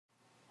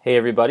Hey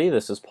everybody,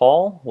 this is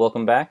Paul.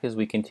 Welcome back as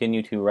we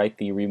continue to write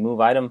the remove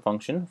item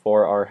function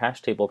for our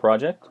hash table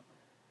project.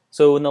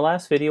 So in the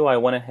last video I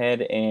went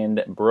ahead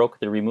and broke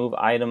the remove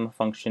item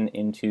function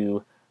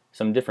into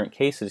some different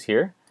cases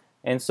here.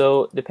 And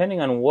so depending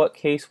on what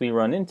case we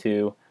run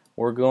into,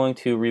 we're going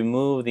to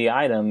remove the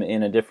item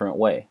in a different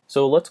way.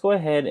 So let's go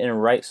ahead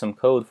and write some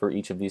code for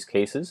each of these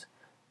cases.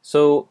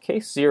 So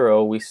case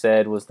 0 we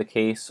said was the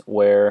case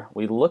where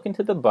we look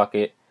into the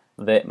bucket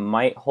that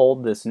might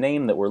hold this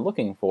name that we're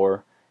looking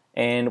for,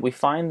 and we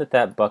find that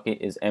that bucket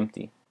is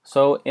empty.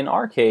 So in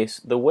our case,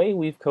 the way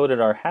we've coded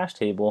our hash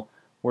table,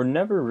 we're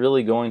never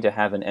really going to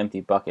have an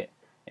empty bucket.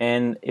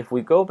 And if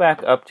we go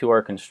back up to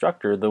our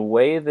constructor, the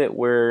way that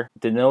we're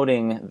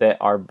denoting that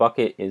our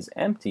bucket is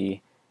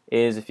empty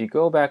is if you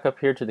go back up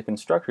here to the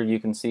constructor, you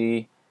can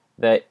see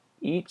that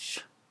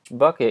each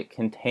bucket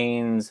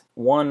contains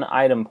one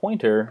item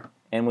pointer,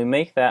 and we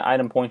make that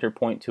item pointer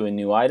point to a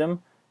new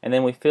item, and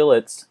then we fill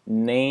its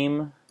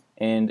name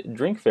and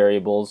drink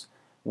variables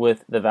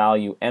with the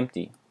value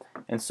empty.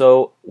 And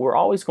so we're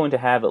always going to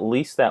have at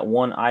least that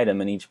one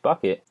item in each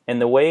bucket, and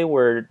the way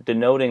we're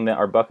denoting that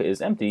our bucket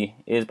is empty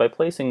is by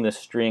placing the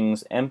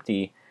strings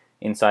empty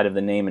inside of the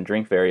name and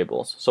drink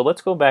variables. So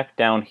let's go back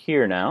down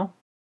here now,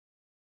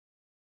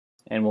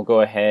 and we'll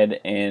go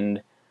ahead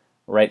and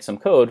write some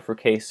code for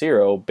case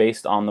 0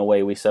 based on the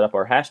way we set up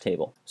our hash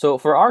table. So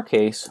for our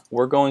case,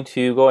 we're going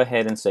to go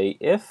ahead and say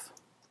if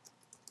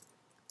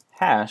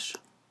hash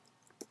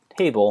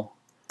table,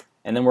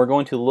 and then we're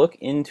going to look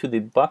into the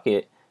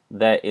bucket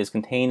that is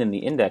contained in the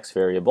index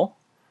variable,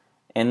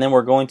 and then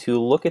we're going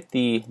to look at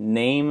the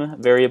name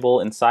variable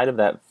inside of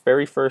that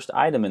very first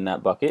item in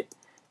that bucket,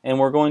 and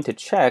we're going to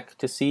check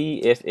to see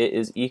if it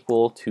is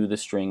equal to the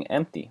string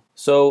empty.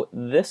 So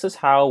this is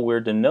how we're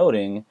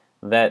denoting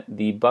that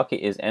the bucket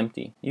is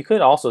empty. You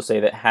could also say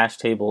that hash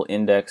table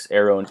index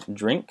arrow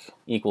drink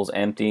equals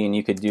empty, and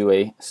you could do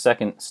a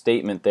second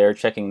statement there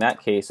checking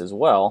that case as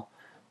well,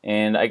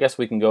 and I guess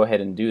we can go ahead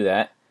and do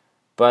that.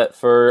 But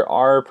for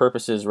our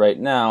purposes right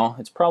now,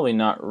 it's probably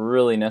not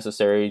really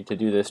necessary to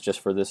do this just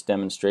for this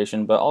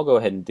demonstration, but I'll go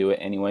ahead and do it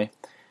anyway.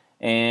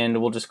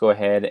 And we'll just go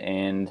ahead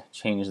and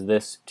change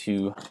this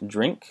to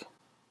drink.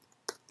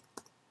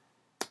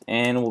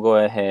 And we'll go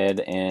ahead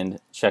and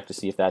check to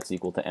see if that's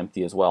equal to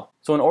empty as well.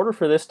 So in order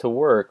for this to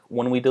work,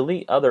 when we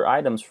delete other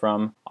items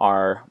from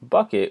our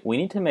bucket, we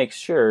need to make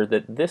sure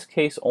that this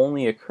case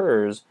only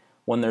occurs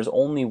when there's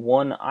only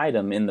one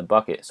item in the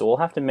bucket. So we'll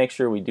have to make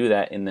sure we do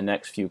that in the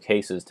next few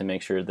cases to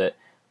make sure that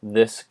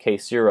this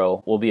case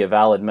 0 will be a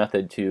valid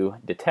method to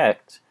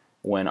detect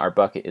when our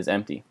bucket is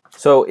empty.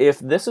 So if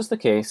this is the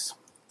case,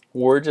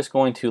 we're just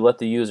going to let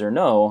the user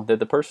know that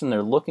the person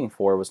they're looking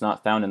for was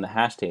not found in the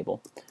hash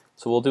table.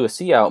 So we'll do a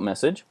cout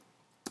message,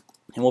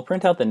 and we'll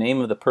print out the name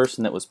of the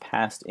person that was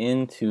passed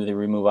into the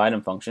remove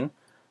item function.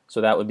 So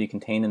that would be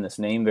contained in this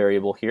name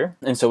variable here.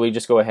 And so we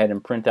just go ahead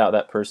and print out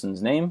that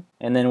person's name,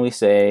 and then we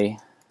say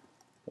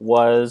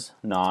was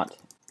not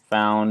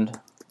found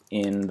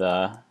in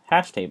the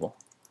hash table.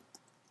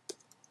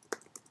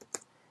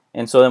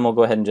 And so then we'll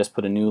go ahead and just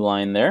put a new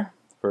line there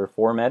for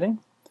formatting.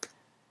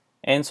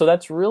 And so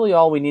that's really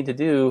all we need to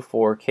do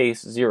for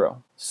case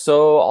 0.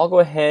 So I'll go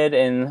ahead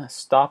and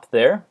stop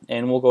there,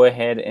 and we'll go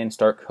ahead and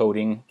start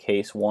coding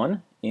case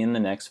 1 in the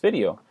next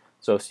video.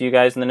 So see you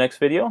guys in the next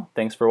video.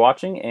 Thanks for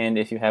watching, and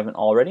if you haven't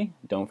already,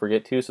 don't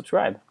forget to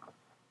subscribe.